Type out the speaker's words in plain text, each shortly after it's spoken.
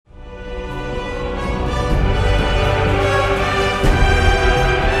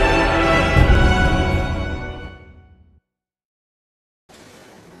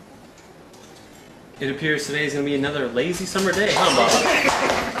It appears today is going to be another lazy summer day, huh, Bob?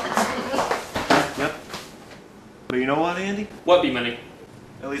 Yep. But you know what, Andy? What, B-Money?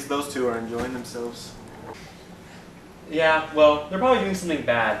 At least those two are enjoying themselves. Yeah, well, they're probably doing something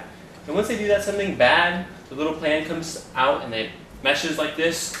bad. And once they do that something bad, the little plan comes out and they meshes like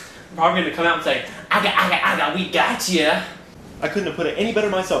this. They're probably going to come out and say, I got, we got ya. I couldn't have put it any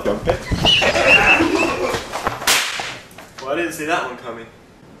better myself, young pet. Well, I didn't see that one coming.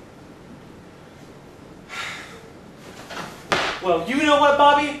 Well, you know what,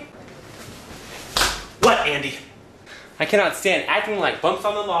 Bobby? What, Andy? I cannot stand acting like bumps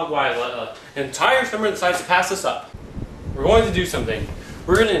on the log while an entire summer decides to pass us up. We're going to do something.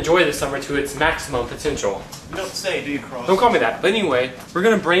 We're going to enjoy this summer to its maximum potential. You don't say, do you, Cross? Don't call me that. But anyway, we're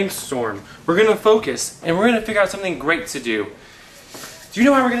going to brainstorm. We're going to focus. And we're going to figure out something great to do. Do you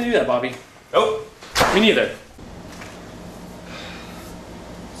know how we're going to do that, Bobby? Nope. Me neither.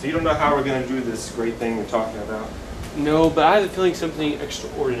 So you don't know how we're going to do this great thing you're talking about? No, but I have a feeling something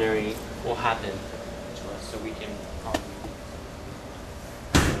extraordinary will happen to us so we can probably...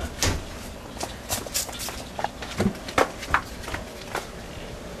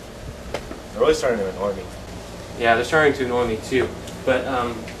 They're really starting to annoy me. Yeah, they're starting to annoy me too. But,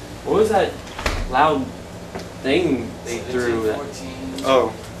 what was that loud thing they threw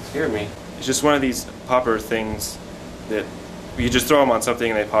that scared me? It's just one of these popper things that you just throw them on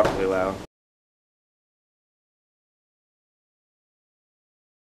something and they pop really loud.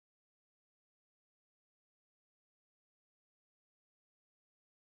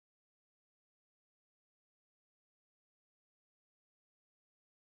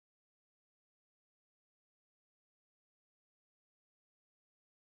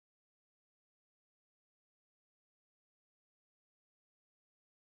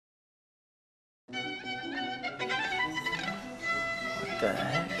 What the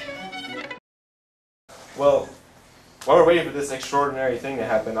heck? Well, while we're waiting for this extraordinary thing to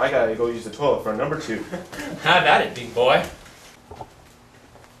happen, I gotta go use the toilet for number 2. Have at it, big boy.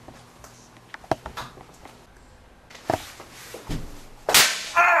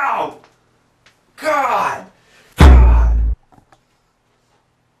 Ow! God! God!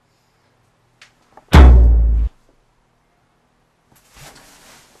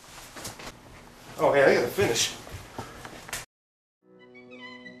 Oh, hey, I gotta finish.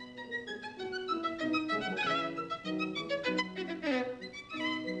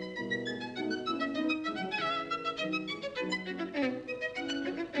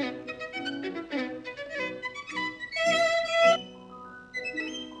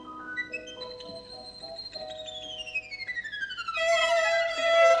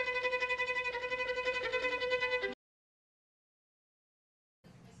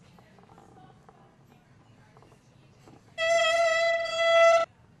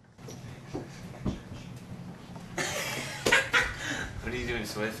 What are you doing,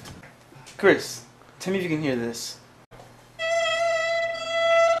 Swift? Chris, tell me if you can hear this.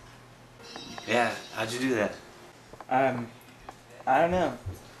 Yeah, how'd you do that? I don't know.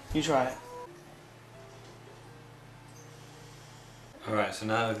 You try it. Alright, so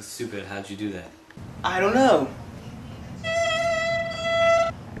now it looks stupid. How'd you do that? I don't know.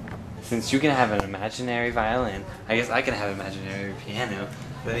 Since you can have an imaginary violin, I guess I can have an imaginary piano.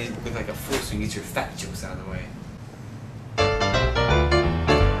 But you look like a fool, so you get your fat jokes out of the way.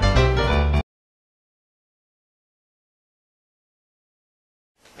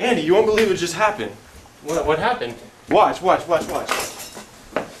 Andy, you won't believe what just happened. What happened? Watch, watch, watch, watch.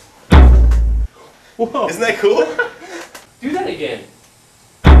 Whoa. Isn't that cool? Do that again.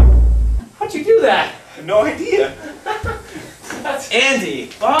 How'd you do that? I have no idea. That's...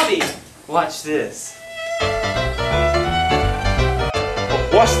 Andy, Bobby, watch this.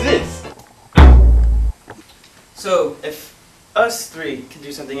 Watch this. So, if us three can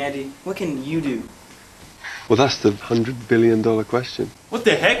do something, Andy, what can you do? Well, that's the $100 billion question. What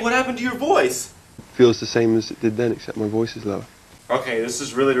the heck? What happened to your voice? Feels the same as it did then, except my voice is lower. Okay, this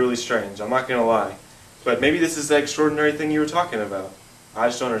is really, really strange. I'm not gonna lie. But maybe this is the extraordinary thing you were talking about. I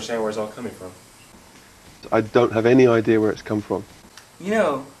just don't understand where it's all coming from. I don't have any idea where it's come from. You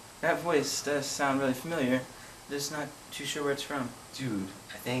know, that voice does sound really familiar. Just not too sure where it's from. Dude,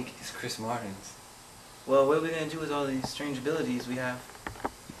 I think it's Chris Martin's. Well, what are we going to do with all these strange abilities we have?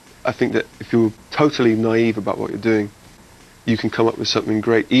 I think that if you're totally naive about what you're doing, you can come up with something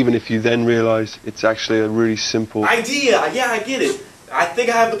great, even if you then realize it's actually a really simple Idea! Yeah, I get it. I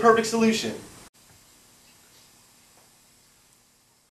think I have the perfect solution.